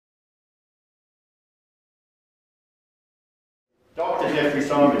Dr Jeffery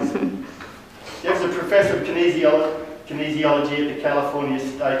Simons. Jeff's a professor of kinesiology at the California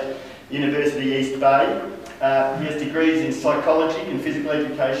State University East Bay. He has degrees in psychology and physical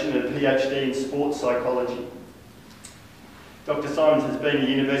education and a PhD in sports psychology. Dr Simons has been a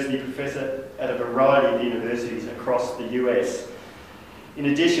university professor at a variety of universities across the US. In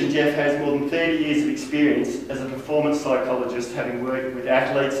addition, Jeff has more than 30 years of experience as a performance psychologist, having worked with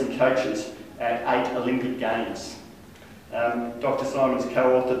athletes and coaches at 8 Olympic Games. Dr Simons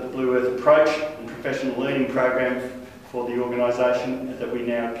co-authored the Bluearth approach and professional learning program for the organisation that we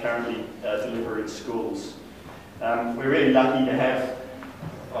now currently deliver in schools. We're really lucky to have,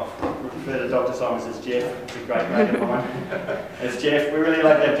 I refer to Dr Simons as Jeff, it's a great mate of mine, as Jeff. We're really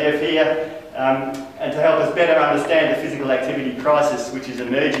lucky to have Jeff here and to help us better understand the physical activity crisis which is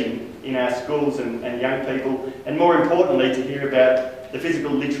emerging in our schools and young people, and more importantly to hear about the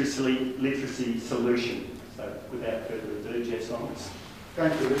physical literacy solution. So without further ado, Jeff Simons.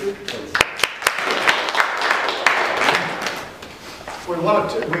 Thank you, Richard. Please. We want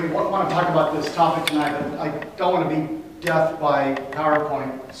to talk about this topic tonight, but I don't want to be deaf by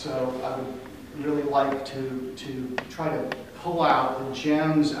PowerPoint, so I would really like to try to pull out the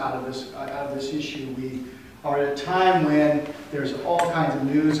gems out of this issue. We are at a time when there's all kinds of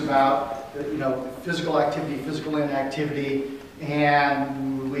news about physical activity, physical inactivity,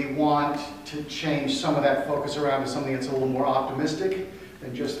 and we want to change some of that focus around to something that's a little more optimistic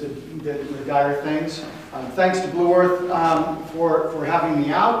than just the dire things. Thanks to Bluearth for having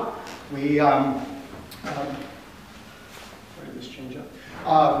me out. We where did this change up?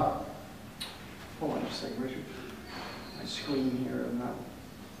 Hold on just a second, Richard. My screen here.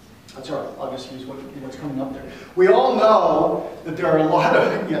 That's all right. I'll just use what's coming up there. We all know that there are a lot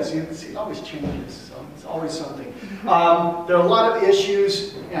of it always changes. So it's always something. There are a lot of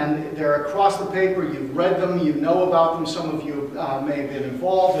issues, and they're across the paper. You've read them. You know about them. Some of you may have been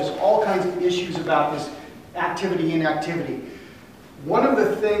involved. There's all kinds of issues about this activity, inactivity. One of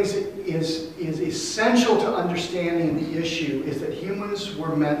the things is essential to understanding the issue is that humans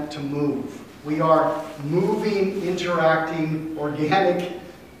were meant to move. We are moving, interacting, organic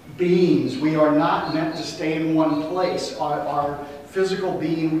beings. We are not meant to stay in one place. Our physical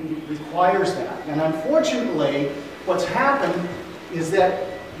being requires that. And unfortunately, what's happened is that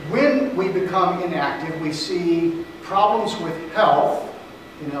when we become inactive, we see problems with health,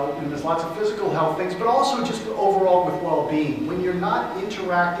 and there's lots of physical health things, but also just overall with well-being. When you're not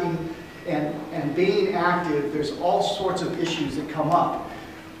interacting and being active, there's all sorts of issues that come up.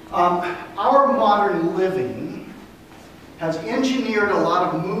 Our modern living has engineered a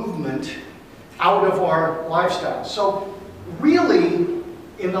lot of movement out of our lifestyle. So really,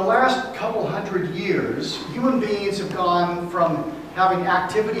 in the last couple hundred years, human beings have gone from having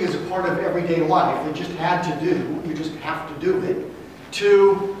activity as a part of everyday life, they just had to do, you just have to do it,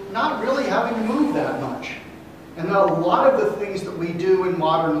 to not really having to move that much. And a lot of the things that we do in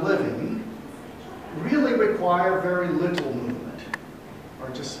modern living really require very little movement, or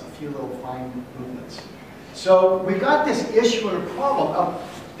just a few little fine movements. So we've got this issue and a problem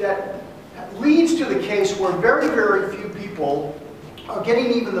that leads to the case where very, very few people are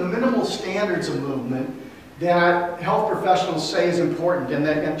getting even the minimal standards of movement that health professionals say is important.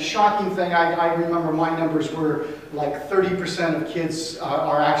 And shocking thing, I remember my numbers were like 30% of kids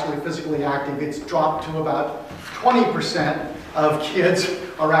are actually physically active. It's dropped to about 20% of kids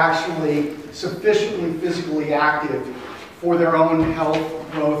are actually sufficiently physically active for their own health,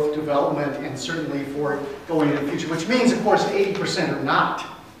 growth, development, and certainly for going into the future, which means, of course, 80% are not,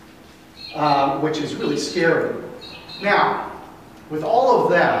 which is really scary. Now, with all of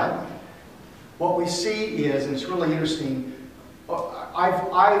that, what we see is, and it's really interesting,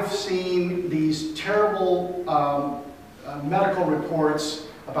 I've seen these terrible medical reports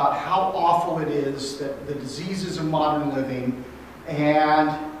about how awful it is, that the diseases of modern living,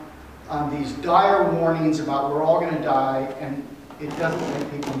 and these dire warnings about we're all going to die, and it doesn't make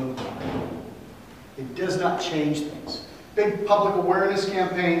people move on. It does not change things. Big public awareness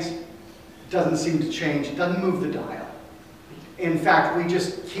campaigns, doesn't seem to change. It doesn't move the dial. In fact, we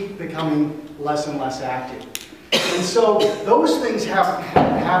just keep becoming less and less active. And so those things haven't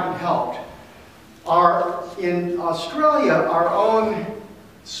helped. In Australia, our own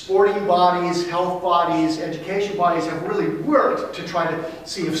sporting bodies, health bodies, education bodies have really worked to try to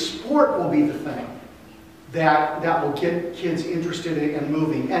see if sport will be the thing that will get kids interested in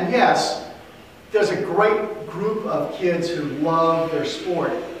moving. And yes, there's a great group of kids who love their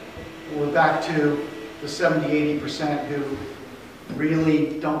sport. We're back to the 70–80% who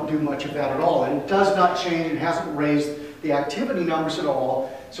really don't do much of that at all. And it does not change, it hasn't raised the activity numbers at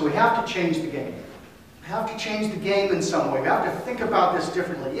all, so we have to change the game. have to change the game in some way. We have to think about this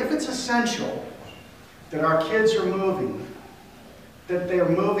differently. If it's essential that our kids are moving, that they're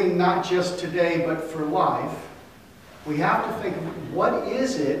moving not just today but for life, we have to think of what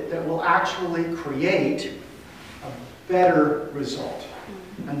is it that will actually create a better result.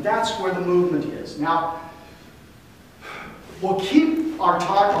 And that's where the movement is. Now, we'll keep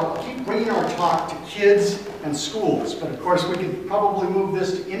bringing our talk to kids and schools, but of course we can probably move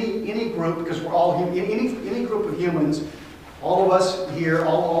this to any group, because we're all any group of humans, all of us here,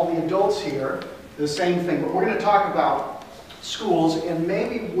 all the adults here, the same thing. But we're going to talk about schools and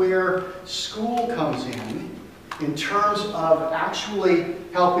maybe where school comes in terms of actually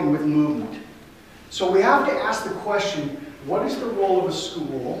helping with movement. So we have to ask the question, what is the role of a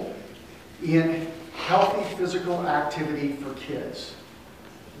school in healthy physical activity for kids?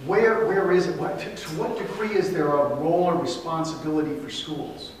 Where is it? To what degree is there a role or responsibility for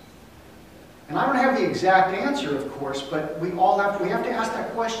schools? And I don't have the exact answer, of course, but we have to ask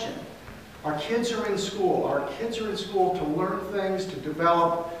that question. Our kids are in school. Our kids are in school to learn things, to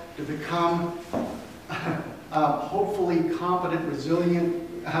develop, to become hopefully competent, resilient,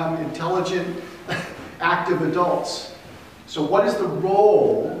 intelligent, active adults. So what is the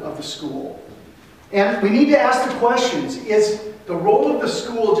role of the school? And we need to ask the questions, is the role of the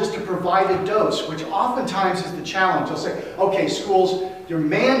school just to provide a dose, which oftentimes is the challenge. They'll say, okay, schools, you're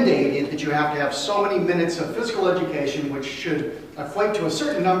mandated that you have to have so many minutes of physical education, which should equate to a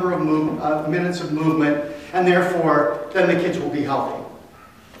certain number of minutes of movement, and therefore, then the kids will be healthy.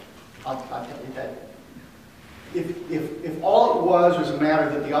 I'll tell you that. If all it was a matter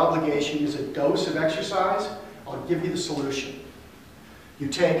that the obligation is a dose of exercise, I'll give you the solution. You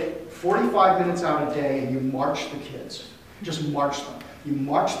take 45 minutes out a day and you march the kids. Just march them. You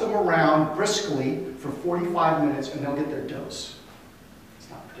march them around briskly for 45 minutes and they'll get their dose. It's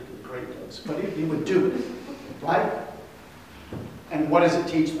not a particularly great dose, but it would do it, right? And what does it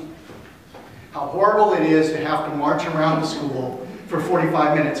teach them? How horrible it is to have to march around the school for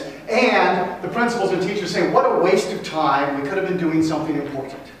 45 minutes. And the principals and teachers saying, what a waste of time, we could have been doing something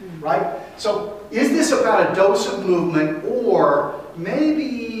important, right? So is this about a dose of movement, or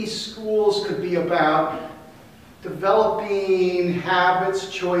maybe schools could be about developing habits,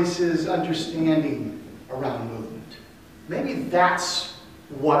 choices, understanding around movement? Maybe that's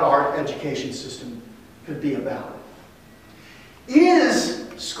what our education system could be about. Is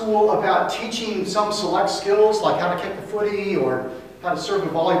school about teaching some select skills, like how to kick a footy, or how to serve a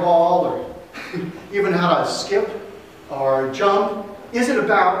volleyball, or even how to skip or jump? Is it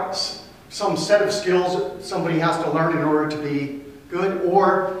about some set of skills that somebody has to learn in order to be good?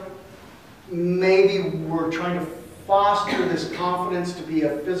 Or maybe we're trying to foster this confidence to be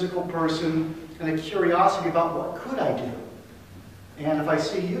a physical person and a curiosity about what could I do? And if I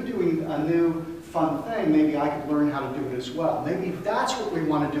see you doing a new fun thing, maybe I could learn how to do it as well. Maybe that's what we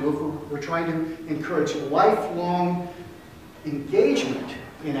want to do if we're trying to encourage lifelong engagement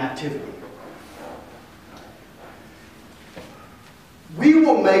in activity. We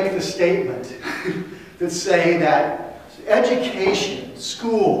will make the statement that say that education,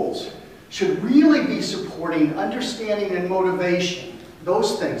 schools, should really be supporting understanding and motivation,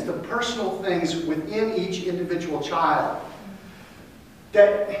 those things, the personal things within each individual child,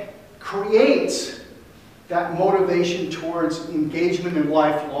 that creates that motivation towards engagement in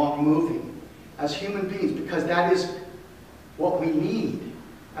lifelong moving as human beings, because that is what we need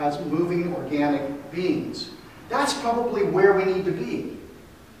as moving organic beings. That's probably where we need to be.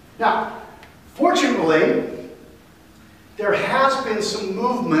 Now, fortunately, there has been some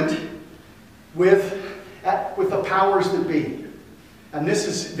movement with the powers that be. And this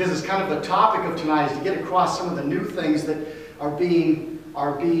is kind of the topic of tonight, is to get across some of the new things that are being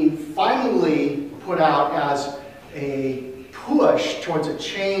finally put out as a push towards a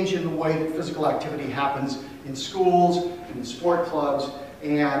change in the way that physical activity happens in schools, in sport clubs,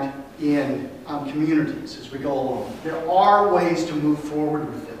 and in communities as we go along. There are ways to move forward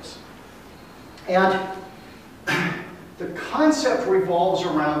with this. And the concept revolves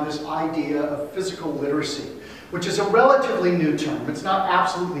around this idea of physical literacy, which is a relatively new term. It's not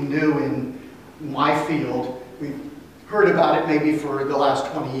absolutely new in my field. We've heard about it maybe for the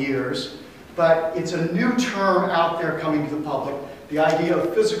last 20 years, but it's a new term out there coming to the public, the idea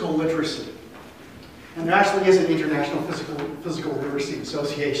of physical literacy. And there actually is an International Physical Literacy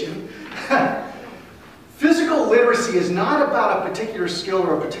Association. Physical literacy is not about a particular skill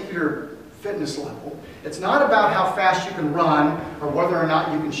or a particular fitness level. It's not about how fast you can run or whether or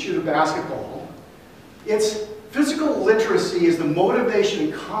not you can shoot a basketball. It's physical literacy is the motivation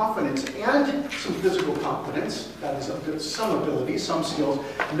and confidence and some physical competence, that is some abilities, some skills,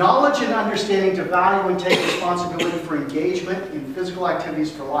 knowledge and understanding to value and take responsibility for engagement in physical activities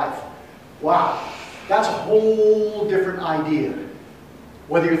for life. Wow, that's a whole different idea.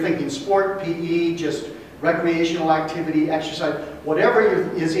 Whether you're thinking sport, PE, just recreational activity, exercise, whatever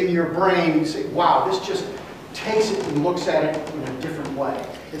is in your brain, you say, wow, this just takes it and looks at it in a different way.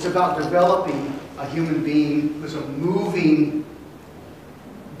 It's about developing a human being who's a moving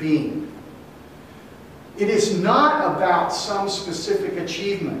being. It is not about some specific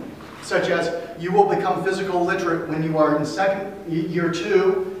achievement, such as you will become physical literate when you are in year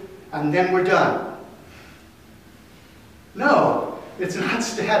 2, and then we're done. No, it's not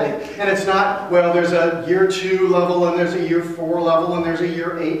static. And it's not, well, there's a year 2 level, and there's a year 4 level, and there's a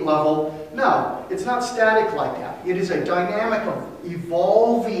year 8 level. No, it's not static like that. It is a dynamic of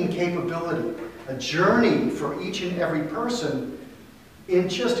evolving capability, a journey for each and every person in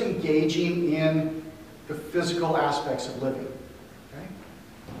just engaging in the physical aspects of living. Okay?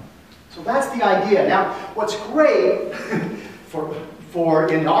 So that's the idea. Now, what's great for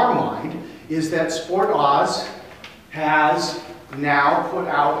in our mind is that Sport Oz has now put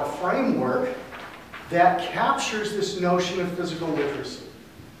out a framework that captures this notion of physical literacy.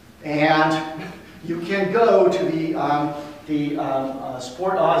 And you can go to the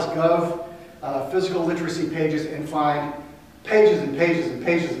Sport Oz Gov physical literacy pages and find pages and pages and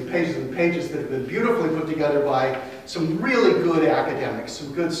pages and pages and pages that have been beautifully put together by some really good academics,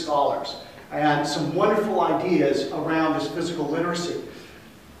 some good scholars, and some wonderful ideas around this physical literacy.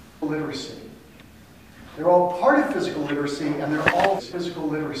 They're all part of physical literacy, and they're all physical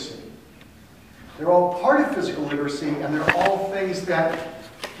literacy. They're all part of physical literacy, and they're all things that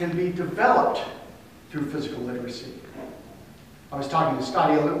can be developed through physical literacy. I was talking to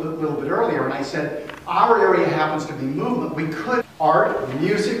Scotty a little bit earlier, and I said, our area happens to be movement. We could art or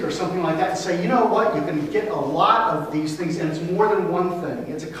music or something like that and say, you know what, you can get a lot of these things, and it's more than one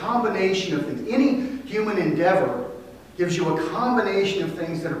thing. It's a combination of things. Any human endeavor gives you a combination of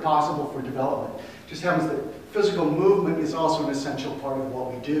things that are possible for development. It just happens that physical movement is also an essential part of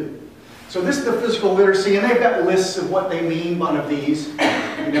what we do. So this is the physical literacy, and they've got lists of what they mean by one of these,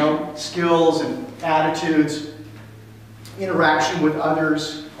 you know, skills and attitudes, interaction with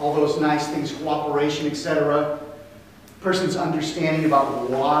others, all those nice things, cooperation, etc. Person's understanding about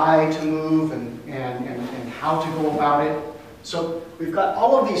why to move and how to go about it. So we've got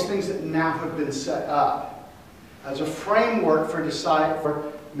all of these things that now have been set up as a framework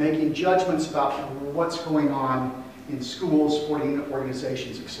for making judgments about what's going on in schools, sporting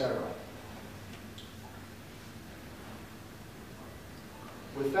organizations, etc.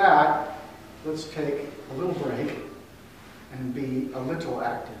 With that, let's take a little break and be a little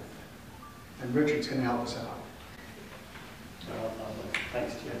active. And Richard's going to help us out.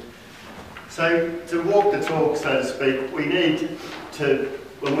 Thanks, Jeff. So, to walk the talk, so to speak, we need to,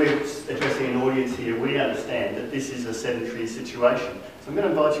 when we're addressing an audience here, we understand that this is a sedentary situation. So I'm going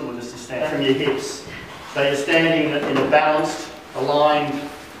to invite you all just to stand from your hips. So you're standing in a balanced, aligned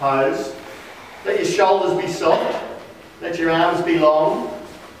pose. Let your shoulders be soft. Let your arms be long.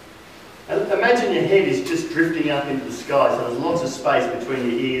 And imagine your head is just drifting up into the sky, so there's lots of space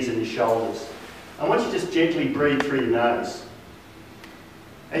between your ears and your shoulders. I want you to just gently breathe through your nose.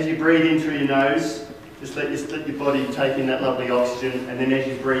 As you breathe in through your nose, just let your body take in that lovely oxygen, and then as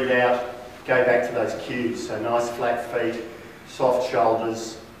you breathe out, go back to those cues. So nice flat feet, soft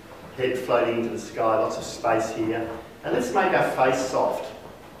shoulders, head floating into the sky, lots of space here. And let's make our face soft.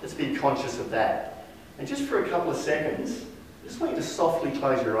 Let's be conscious of that. And just for a couple of seconds, I just want you to softly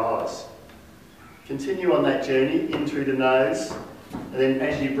close your eyes. Continue on that journey in through the nose, and then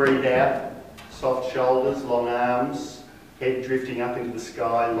as you breathe out, soft shoulders, long arms, head drifting up into the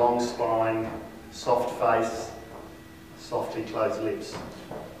sky, long spine, soft face, softly closed lips.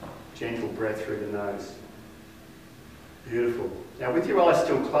 Gentle breath through the nose. Beautiful. Now with your eyes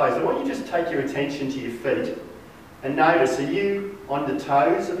still closed, I want you to just take your attention to your feet and notice, are you on the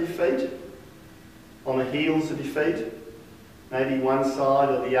toes of your feet? On the heels of your feet? Maybe one side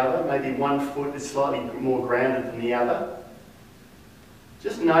or the other, maybe one foot is slightly more grounded than the other.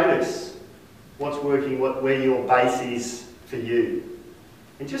 Just notice what's working, where your base is for you.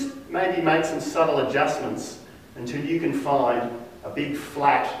 And just maybe make some subtle adjustments until you can find a big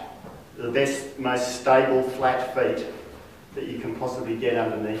flat, the best, most stable flat feet that you can possibly get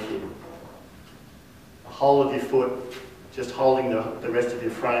underneath you. The whole of your foot, just holding the rest of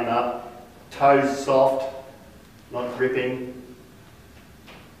your frame up, toes soft, not gripping.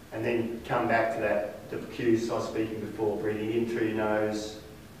 And then come back to the cues I was speaking before, breathing in through your nose,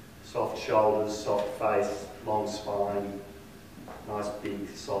 soft shoulders, soft face, long spine, nice big,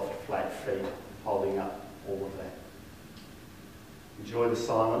 soft, flat feet, holding up all of that. Enjoy the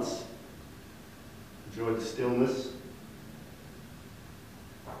silence. Enjoy the stillness.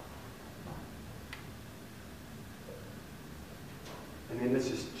 And then let's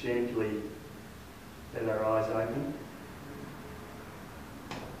just gently let our eyes open.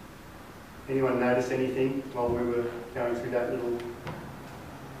 Anyone notice anything while we were going through that little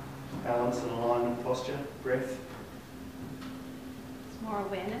balance and alignment posture, breath? More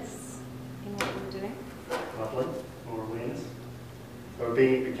awareness in what we're doing. Lovely, more awareness. So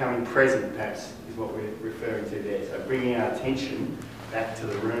becoming present, perhaps, is what we're referring to there. So bringing our attention back to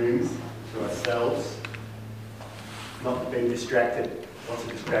the rooms, to ourselves, not being distracted. Lots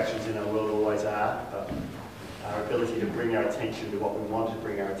of distractions in our world always are, but our ability to bring our attention to what we want to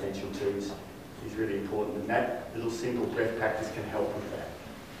bring our attention to is really important. And that little simple breath practice can help with that.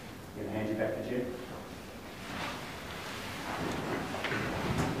 I'm going to hand you back to Jim.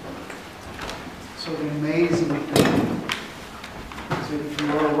 So the amazing thing is that if you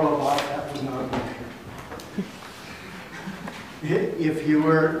were a robot, that would not be here. If you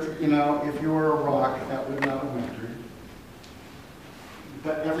were, if you were a rock, that would not have mattered.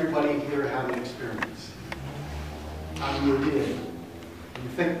 But everybody here had an experience. You did. You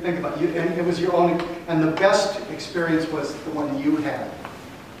think about it. And it was your own, and the best experience was the one you had.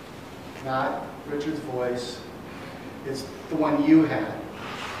 Not Richard's voice. It's the one you had.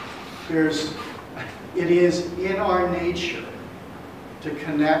 It is in our nature to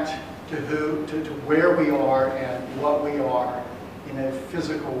connect to where we are and what we are in a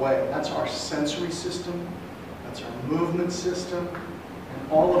physical way. That's our sensory system. That's our movement system.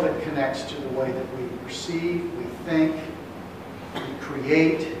 And all of it connects to the way that we perceive, we think, we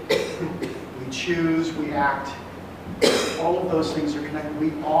create, we choose, we act. All of those things are connected.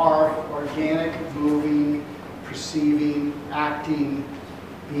 We are organic, moving, perceiving, acting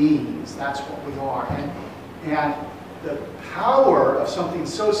beings. That's what we are. And the power of something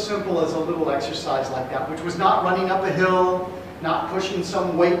so simple as a little exercise like that, which was not running up a hill, not pushing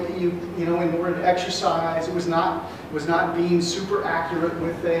some weight that in order to exercise. It was not being super accurate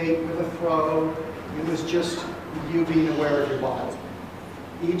with a throw. It was just you being aware of your body.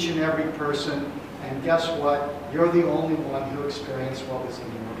 Each and every person, and guess what? You're the only one who experienced what was in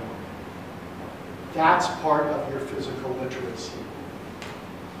your body. That's part of your physical literacy.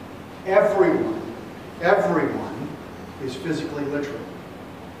 Everyone is physically literate.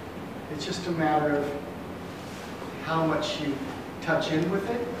 It's just a matter of how much you touch in with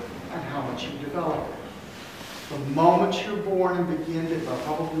it and how much you develop it. The moment you're born and begin to, well,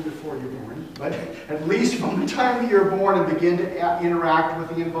 probably before you're born, but at least from the time that you're born and begin to interact with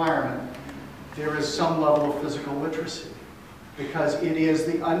the environment, there is some level of physical literacy. Because it is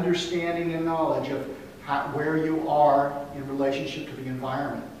the understanding and knowledge of where you are in relationship to the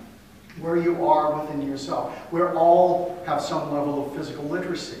environment, where you are within yourself. We all have some level of physical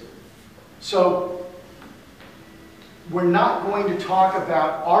literacy. So we're not going to talk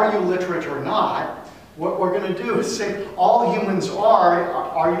about are you literate or not. What we're going to do is say all humans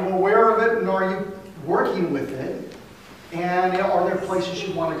are you aware of it and are you working with it? And are there places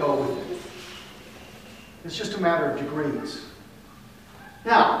you want to go with it? It's just a matter of degrees.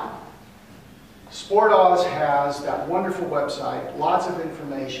 Now, SportOz has that wonderful website, lots of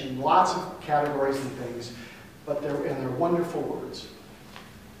information, lots of categories and things, but they're wonderful words.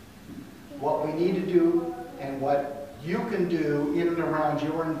 What we need to do and what you can do in and around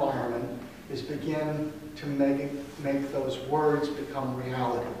your environment is begin to make those words become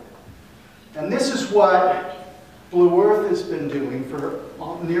reality. And this is what Blue Earth has been doing for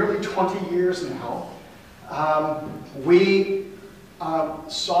nearly 20 years now. We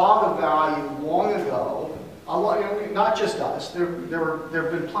saw the value long ago, not just us, there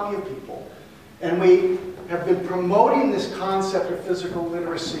have been plenty of people, and we have been promoting this concept of physical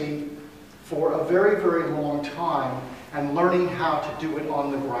literacy for a very, very long time and learning how to do it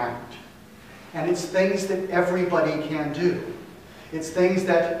on the ground. And it's things that everybody can do. It's things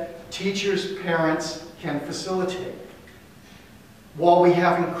that teachers, parents can facilitate. While we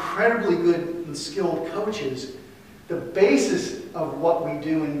have incredibly good and skilled coaches, the basis of what we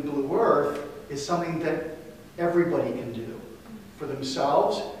do in Blue Earth is something that everybody can do for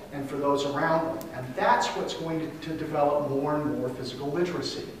themselves and for those around them. And that's what's going to develop more and more physical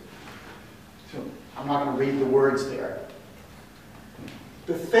literacy. So I'm not going to read the words there.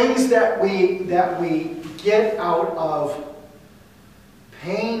 The things that we get out of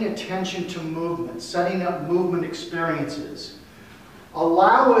paying attention to movement, setting up movement experiences,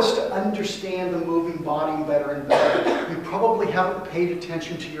 allow us to understand the moving body better and better. You probably haven't paid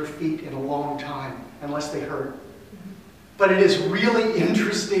attention to your feet in a long time, unless they hurt. But it is really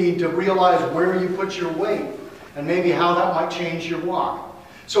interesting to realize where you put your weight and maybe how that might change your walk.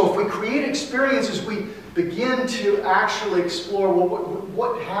 So if we create experiences, we begin to actually explore, well,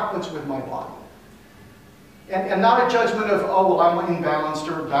 what happens with my body? And not a judgment of, oh, well, I'm imbalanced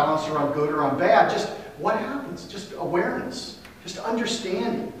or balanced or I'm good or I'm bad. Just what happens? Just awareness. Just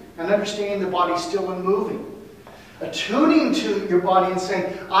understanding. And understanding the body still and moving. Attuning to your body and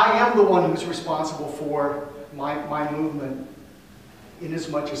saying, I am the one who's responsible for my movement in as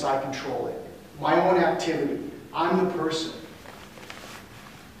much as I control it. My own activity. I'm the person.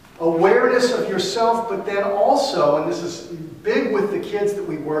 Awareness of yourself, but then also, and this is big with the kids that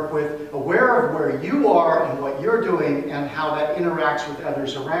we work with, aware of where you are and what you're doing and how that interacts with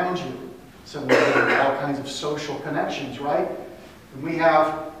others around you. So we have all kinds of social connections, right? And we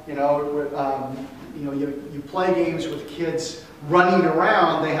have, you play games with kids running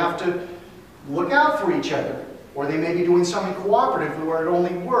around, they have to look out for each other. Or they may be doing something cooperatively where it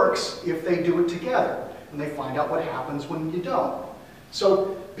only works if they do it together. And they find out what happens when you don't.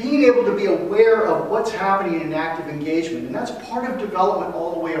 So being able to be aware of what's happening in active engagement, and that's part of development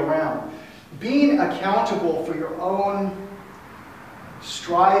all the way around. Being accountable for your own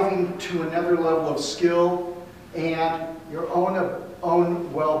striving to another level of skill and your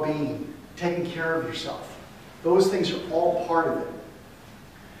own well-being, taking care of yourself. Those things are all part of it.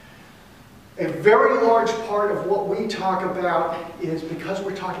 A very large part of what we talk about is because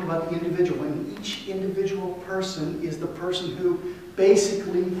we're talking about the individual, and each individual person is the person who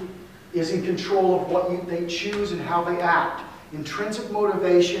basically is in control of what they choose and how they act. Intrinsic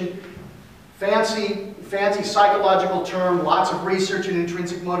motivation, fancy psychological term, lots of research in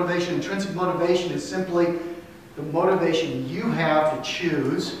intrinsic motivation. Intrinsic motivation is simply the motivation you have to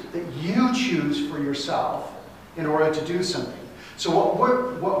choose, that you choose for yourself in order to do something. So what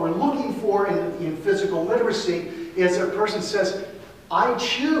we're looking for in physical literacy is a person says, I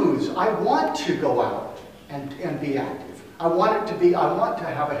choose, I want to go out and be active. I want to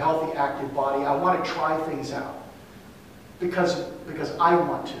have a healthy, active body. I want to try things out. Because I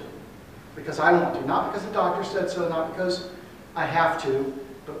want to. Because I want to. Not because the doctor said so, not because I have to,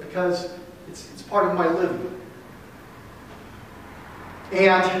 but because it's part of my living.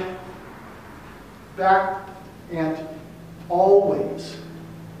 And always,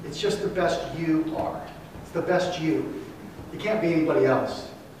 it's just the best you are. It's the best you. You can't be anybody else.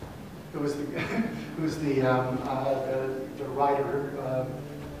 Who's the writer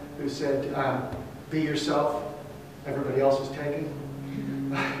who said, "Be yourself. Everybody else is taken."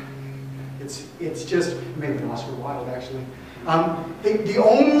 It's just maybe Oscar Wilde actually. The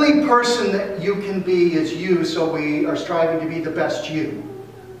only person that you can be is you. So we are striving to be the best you.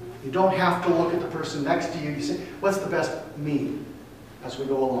 You don't have to look at the person next to you. You say, "What's the best me?" as we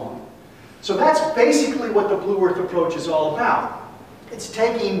go along. So that's basically what the Blue Earth approach is all about. It's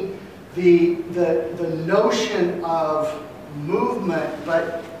taking the notion of movement,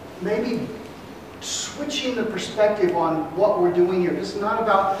 but maybe switching the perspective on what we're doing here. This is not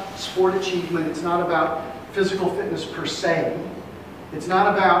about sport achievement. It's not about physical fitness per se. It's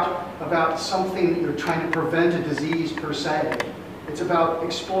not about something you're trying to prevent a disease per se. It's about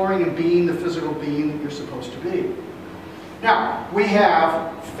exploring and being the physical being that you're supposed to be. Now, we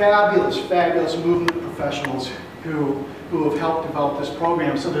have fabulous, fabulous movement professionals who have helped develop this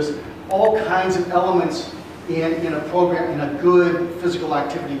program. So there's all kinds of elements in a program, in a good physical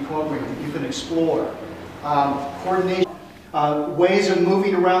activity program that you can explore. Coordination, ways of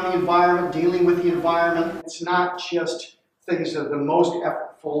moving around the environment, dealing with the environment. It's not just things that are the most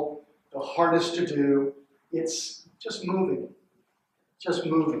effortful, the hardest to do. It's just moving. Just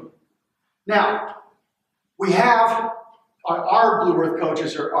moving. Now, we have our Blue Earth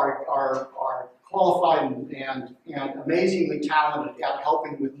coaches are qualified and amazingly talented at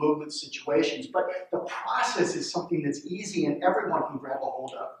helping with movement situations, but the process is something that's easy and everyone can grab a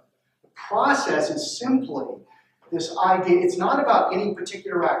hold of. The process is simply this idea. It's not about any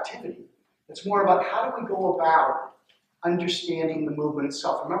particular activity. It's more about how do we go about understanding the movement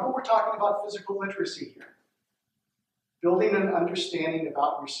itself. Remember, we're talking about physical literacy here. Building an understanding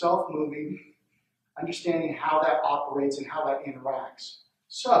about yourself moving, understanding how that operates and how that interacts.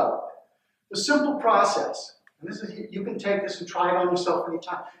 So, the simple process, and this is, you can take this and try it on yourself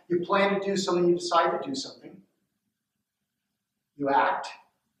anytime. You plan to do something, you decide to do something. You act,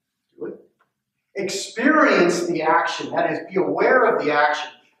 do it. Experience the action, that is, be aware of the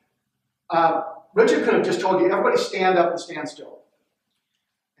action. Richard could have just told you, everybody stand up and stand still.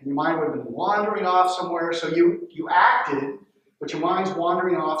 And your mind would have been wandering off somewhere, so you acted, but your mind's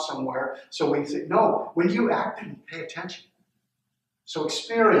wandering off somewhere. So we say, no, when you act, then pay attention. So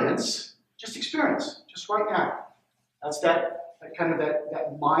experience, just right now. That's that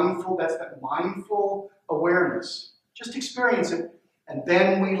mindful awareness. Just experience it, and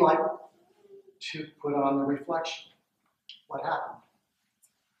then we like to put on the reflection. What happened?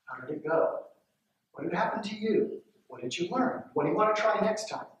 How did it go? What did happen to you? What did you learn? What do you want to try next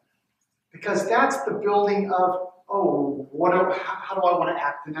time? Because that's the building of, oh, how do I want to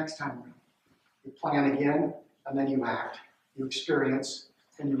act the next time around? You plan again, and then you act. You experience,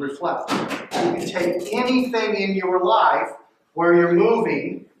 and you reflect. You can take anything in your life where you're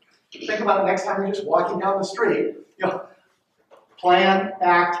moving. Think about it next time you're just walking down the street. Plan,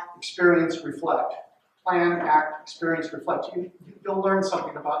 act, experience, reflect. Plan, act, experience, reflect. You'll learn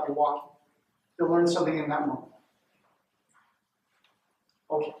something about your walking. You'll learn something in that moment.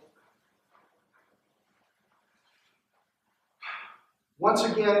 Okay. Once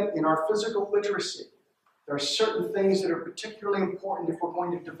again, in our physical literacy, there are certain things that are particularly important if we're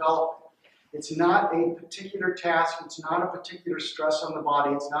going to develop it. It's not a particular task. It's not a particular stress on the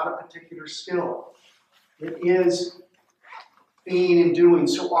body. It's not a particular skill. It is being and doing.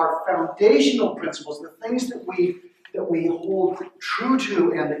 So our foundational principles, the things that we hold true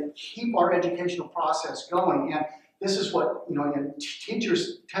to and that keep our educational process going, and this is what, and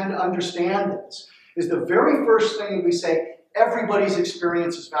teachers tend to understand this, is the very first thing that we say, everybody's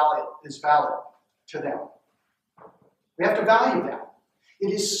experience is valid to them. We have to value that.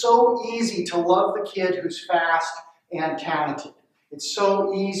 It is so easy to love the kid who's fast and talented. It's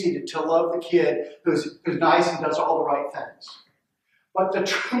so easy to love the kid who's nice and does all the right things. But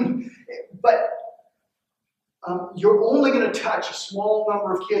you're only going to touch a small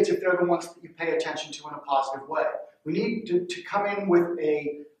number of kids if they're the ones that you pay attention to in a positive way. We need to come in with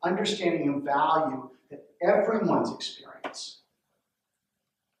an understanding and value that everyone's experience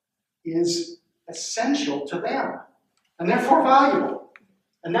is essential to them and therefore valuable.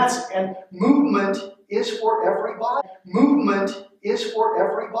 And movement is for everybody. Movement is for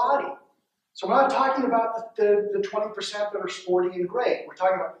everybody. So we're not talking about the 20% that are sporty and great. We're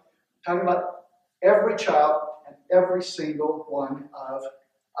talking about every child and every single one of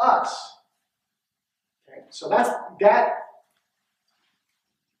us. Okay? So there's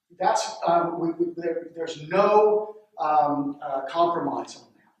no compromise on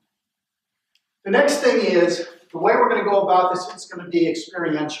that. The next thing is, the way we're going to go about this is going to be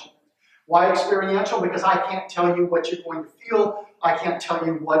experiential. Why experiential? Because I can't tell you what you're going to feel. I can't tell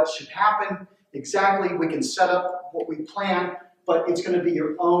you what should happen exactly. We can set up what we plan, but it's going to be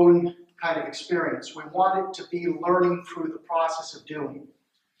your own kind of experience. We want it to be learning through the process of doing.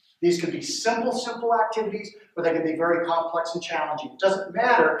 These can be simple activities, or they can be very complex and challenging. It doesn't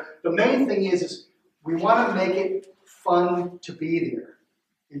matter. The main thing is we want to make it fun to be there.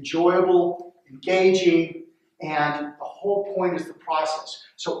 Enjoyable, engaging, and the whole point is the process.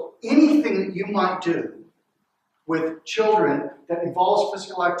 So anything that you might do with children that involves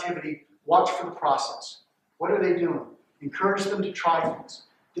physical activity, watch for the process. What are they doing? Encourage them to try things.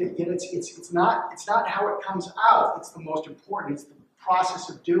 It's not how it comes out. It's the most important. It's the process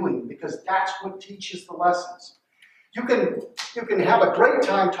of doing, because that's what teaches the lessons. You can have a great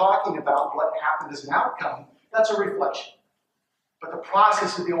time talking about what happened as an outcome. That's a reflection. But the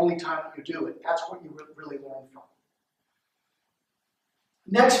process is the only time that you do it. That's what you really learn from.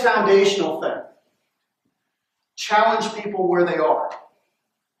 Next foundational thing. Challenge people where they are.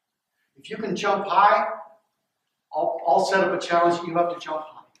 If you can jump high, I'll set up a challenge that you have to jump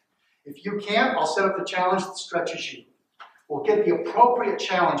high. If you can't, I'll set up the challenge that stretches you. We'll get the appropriate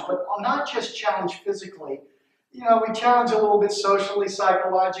challenge, but I'll not just challenge physically. We challenge a little bit socially,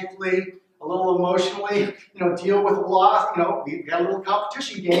 psychologically, a little emotionally, deal with loss. We got a little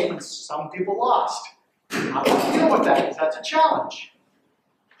competition game and some people lost. How do we deal with that? Because that's a challenge.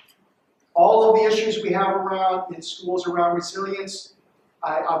 All of the issues we have around in schools around resilience,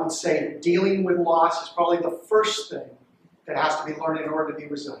 I would say that dealing with loss is probably the first thing that has to be learned in order to be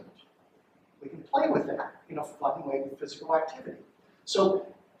resilient. We can play with that in a fun way with physical activity. So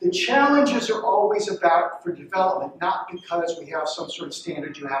the challenges are always about for development, not because we have some sort of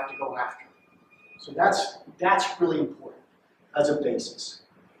standard you have to go after. So that's really important as a basis.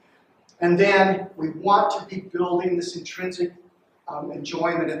 And then we want to be building this intrinsic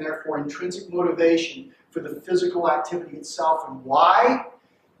enjoyment and therefore intrinsic motivation for the physical activity itself. And why?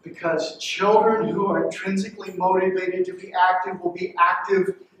 Because children who are intrinsically motivated to be active will be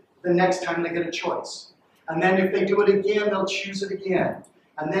active the next time they get a choice. And then if they do it again, they'll choose it again.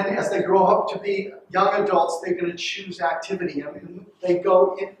 And then as they grow up to be young adults, they're going to choose activity. And they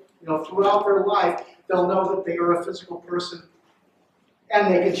go in, throughout their life, they'll know that they are a physical person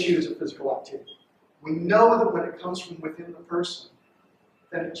and they can choose a physical activity. We know that when it comes from within the person,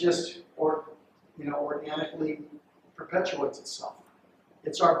 then it just, organically perpetuates itself.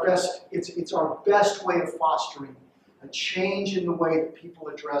 It's our best way of fostering a change in the way that people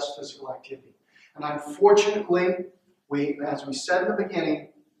address physical activity. And unfortunately, as we said in the beginning,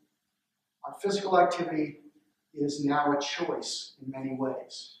 our physical activity is now a choice in many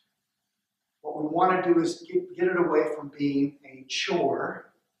ways. What we want to do is get it away from being a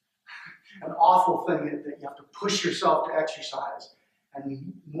chore, an awful thing that you have to push yourself to exercise,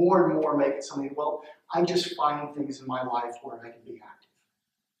 and more make it something, well, I just find things in my life where I can be active.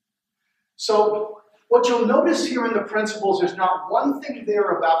 So what you'll notice here in the principles, there's not one thing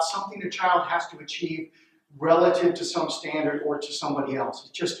there about something a child has to achieve relative to some standard or to somebody else.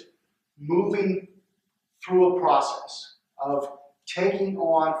 It's just moving through a process of taking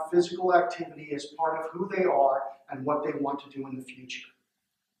on physical activity as part of who they are and what they want to do in the future.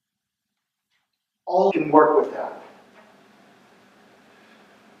 All can work with that.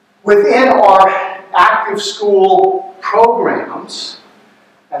 Within our active school programs,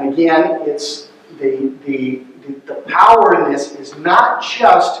 and again, it's the power in this is not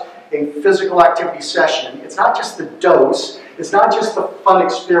just a physical activity session, it's not just the dose, it's not just the fun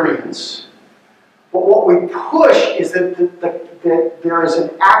experience, but what we push is that there is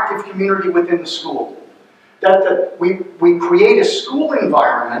an active community within the school. That we create a school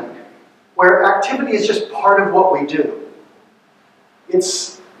environment where activity is just part of what we do.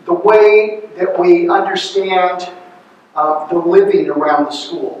 It's the way that we understand the living around the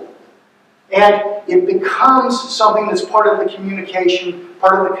school. And it becomes something that's part of the communication,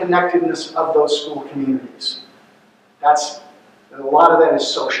 part of the connectedness of those school communities. A lot of that is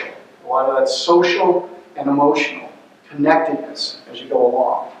social. A lot of that's social and emotional connectedness as you go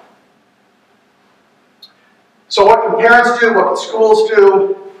along. So what can parents do? What can schools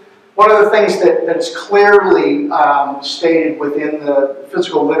do? One of the things that is clearly stated within the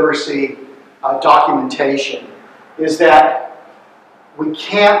physical literacy documentation is that we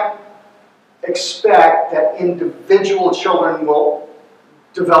can't expect that individual children will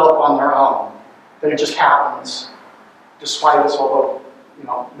develop on their own, that it just happens, despite us, although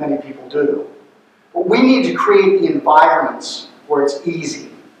many people do. But we need to create the environments where it's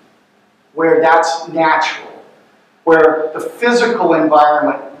easy, where that's natural, where the physical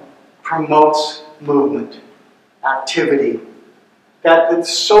environment promotes movement, activity, that the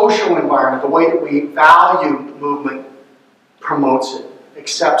social environment, the way that we value movement, promotes it,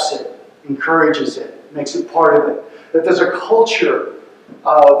 accepts it, encourages it, makes it part of it. That there's a culture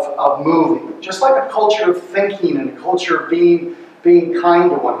of moving, just like a culture of thinking and a culture of being kind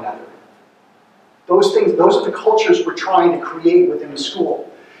to one another. Those are the cultures we're trying to create within the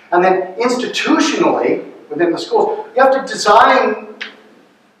school. And then institutionally, within the schools, you have to design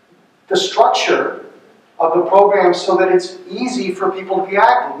the structure of the program so that it's easy for people to be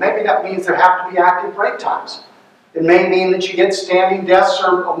active. Maybe that means there have to be active break times. It may mean that you get standing desks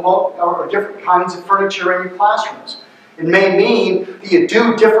or different kinds of furniture in your classrooms. It may mean that you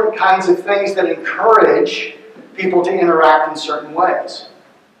do different kinds of things that encourage people to interact in certain ways.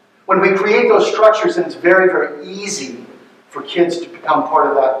 When we create those structures, then it's very, very easy for kids to become part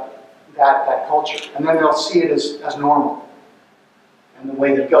of that culture. And then they'll see it as normal and the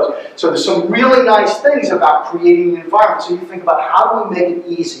way that it goes. So there's some really nice things about creating an environment. So you think about how do we make it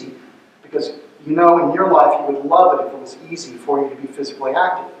easy, because in your life you would love it if it was easy for you to be physically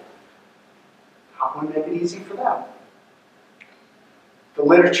active. How can we make it easy for them? The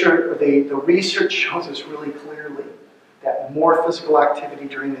literature, the research shows us really clearly that more physical activity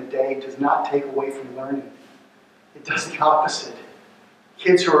during the day does not take away from learning. It does the opposite.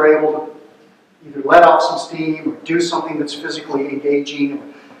 Kids who are able to either let off some steam or do something that's physically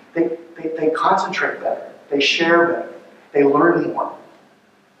engaging, they concentrate better, they share better, they learn more.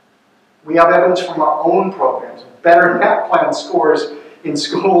 We have evidence from our own programs, better NAP plan scores in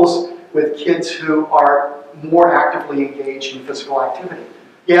schools with kids who are more actively engaged in physical activity.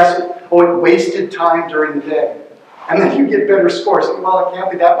 Yes, it wasted time during the day. And then you get better scores. Well, it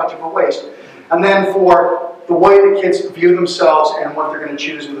can't be that much of a waste. And then for the way the kids view themselves and what they're going to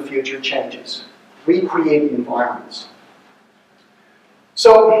choose in the future changes. We create the environments.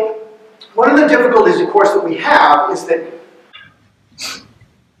 So one of the difficulties, of course, that we have is that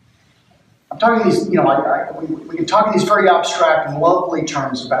I'm talking these, we can talk in these very abstract and lovely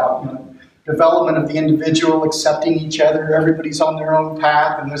terms about, development of the individual, accepting each other, everybody's on their own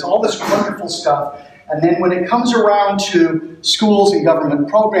path, and there's all this wonderful stuff. And then when it comes around to schools and government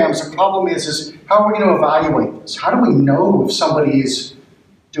programs, the problem is how are we going to evaluate this? How do we know if somebody is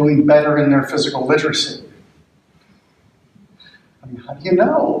doing better in their physical literacy? mean, how do you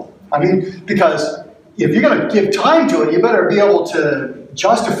know? I mean, because if you're going to give time to it, you better be able to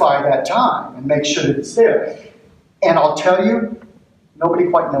justify that time and make sure that it's there. And I'll tell you, nobody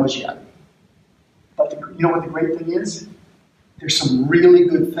quite knows yet. But you know what the great thing is? There's some really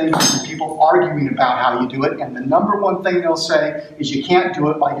good things and people arguing about how you do it, and the number one thing they'll say is you can't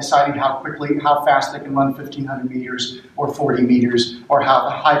do it by deciding how fast they can run 1,500 meters or 40 meters, or how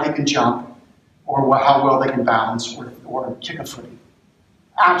high they can jump, or how well they can balance, or kick a footy.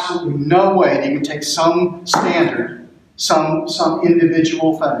 Absolutely no way they can take some standard, some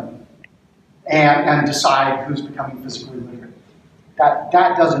individual thing, and decide who's becoming physically literate. That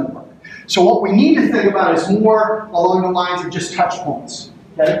doesn't work. So what we need to think about is more along the lines of just touch points.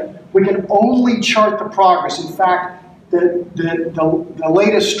 Okay? We can only chart the progress. In fact, the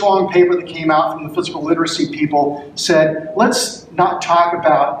latest strong paper that came out from the physical literacy people said, let's not talk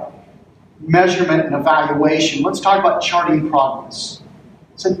about measurement and evaluation. Let's talk about charting progress.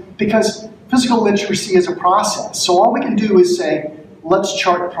 So, because physical literacy is a process. So all we can do is say, let's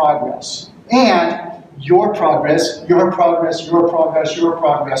chart progress. And your progress, your progress, your progress, your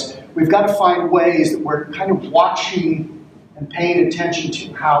progress. We've got to find ways that we're kind of watching and paying attention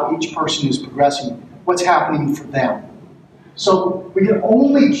to how each person is progressing, what's happening for them. So we can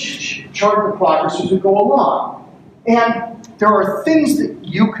only chart the progress as we go along. And there are things that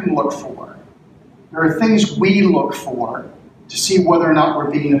you can look for. There are things we look for to see whether or not we're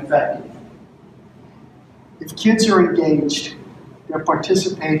being effective. If kids are engaged, they're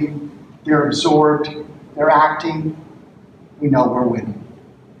participating, they're absorbed, they're acting, we know we're winning.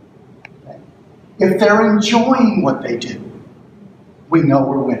 Okay? If they're enjoying what they do, we know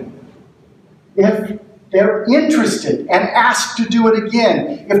we're winning. If they're interested and asked to do it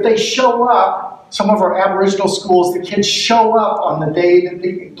again, if they show up, some of our Aboriginal schools, the kids show up on the day that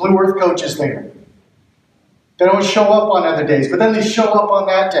the Bluearth coach is there. They don't show up on other days, but then they show up on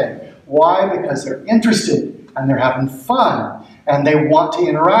that day. Why? Because they're interested and they're having fun and they want to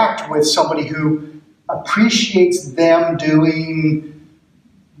interact with somebody who appreciates them doing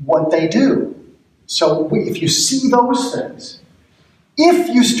what they do. So if you see those things, if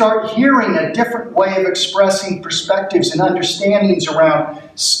you start hearing a different way of expressing perspectives and understandings around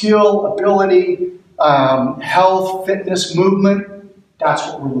skill, ability, health, fitness, movement, that's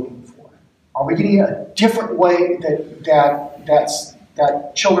what we're looking for. Are we getting a different way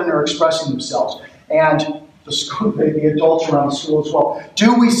that children are expressing themselves? And the adults around the school as well.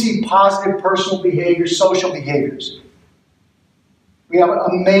 Do we see positive personal behaviors, social behaviors? We have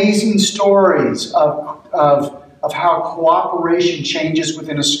amazing stories of how cooperation changes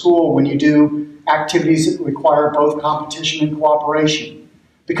within a school when you do activities that require both competition and cooperation.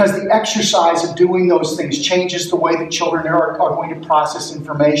 Because the exercise of doing those things changes the way that children are going to process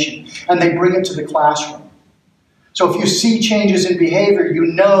information, and they bring it to the classroom. So if you see changes in behavior, you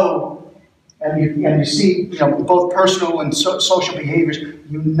know, and you see, both personal and social behaviors,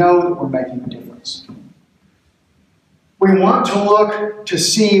 you know that we're making a difference. We want to look to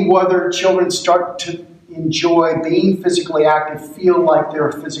see whether children start to enjoy being physically active, feel like they're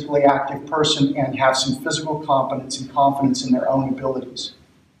a physically active person, and have some physical competence and confidence in their own abilities.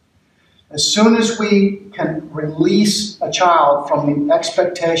 As soon as we can release a child from the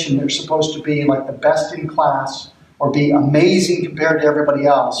expectation they're supposed to be like the best in class or be amazing compared to everybody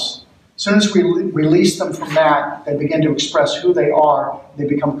else, as soon as we release them from that, they begin to express who they are, they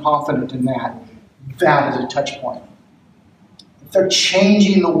become confident in that. That is a touch point. If they're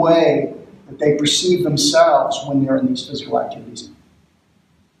changing the way that they perceive themselves when they're in these physical activities,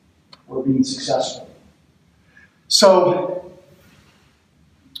 we're being successful. So,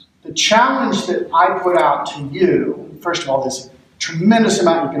 the challenge that I put out to you, first of all, this tremendous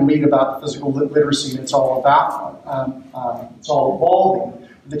amount you can read about physical literacy and it's all about, it's all evolving.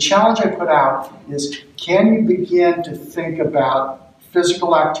 The challenge I put out is, can you begin to think about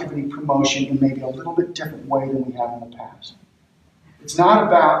physical activity promotion in maybe a little bit different way than we have in the past? It's not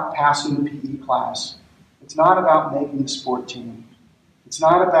about passing the PE class. It's not about making the sport team. It's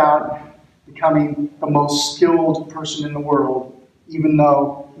not about becoming the most skilled person in the world, even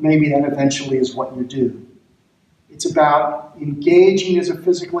though maybe that eventually is what you do. It's about engaging as a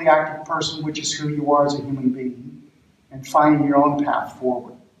physically active person, which is who you are as a human being, and finding your own path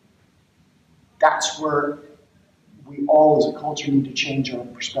forward. That's where we all as a culture need to change our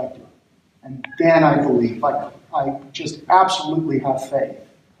perspective. And then I believe, I just absolutely have faith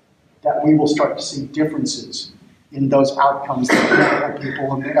that we will start to see differences in those outcomes that medical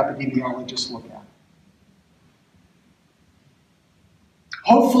people and the epidemiologists look at.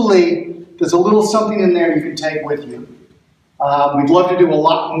 Hopefully, there's a little something in there you can take with you. We'd love to do a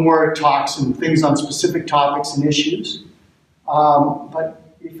lot more talks and things on specific topics and issues. But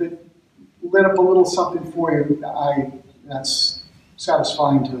if it lit up a little something for you, that's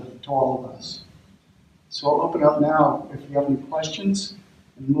satisfying to all of us. So I'll open up now if you have any questions,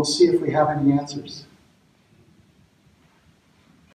 and we'll see if we have any answers.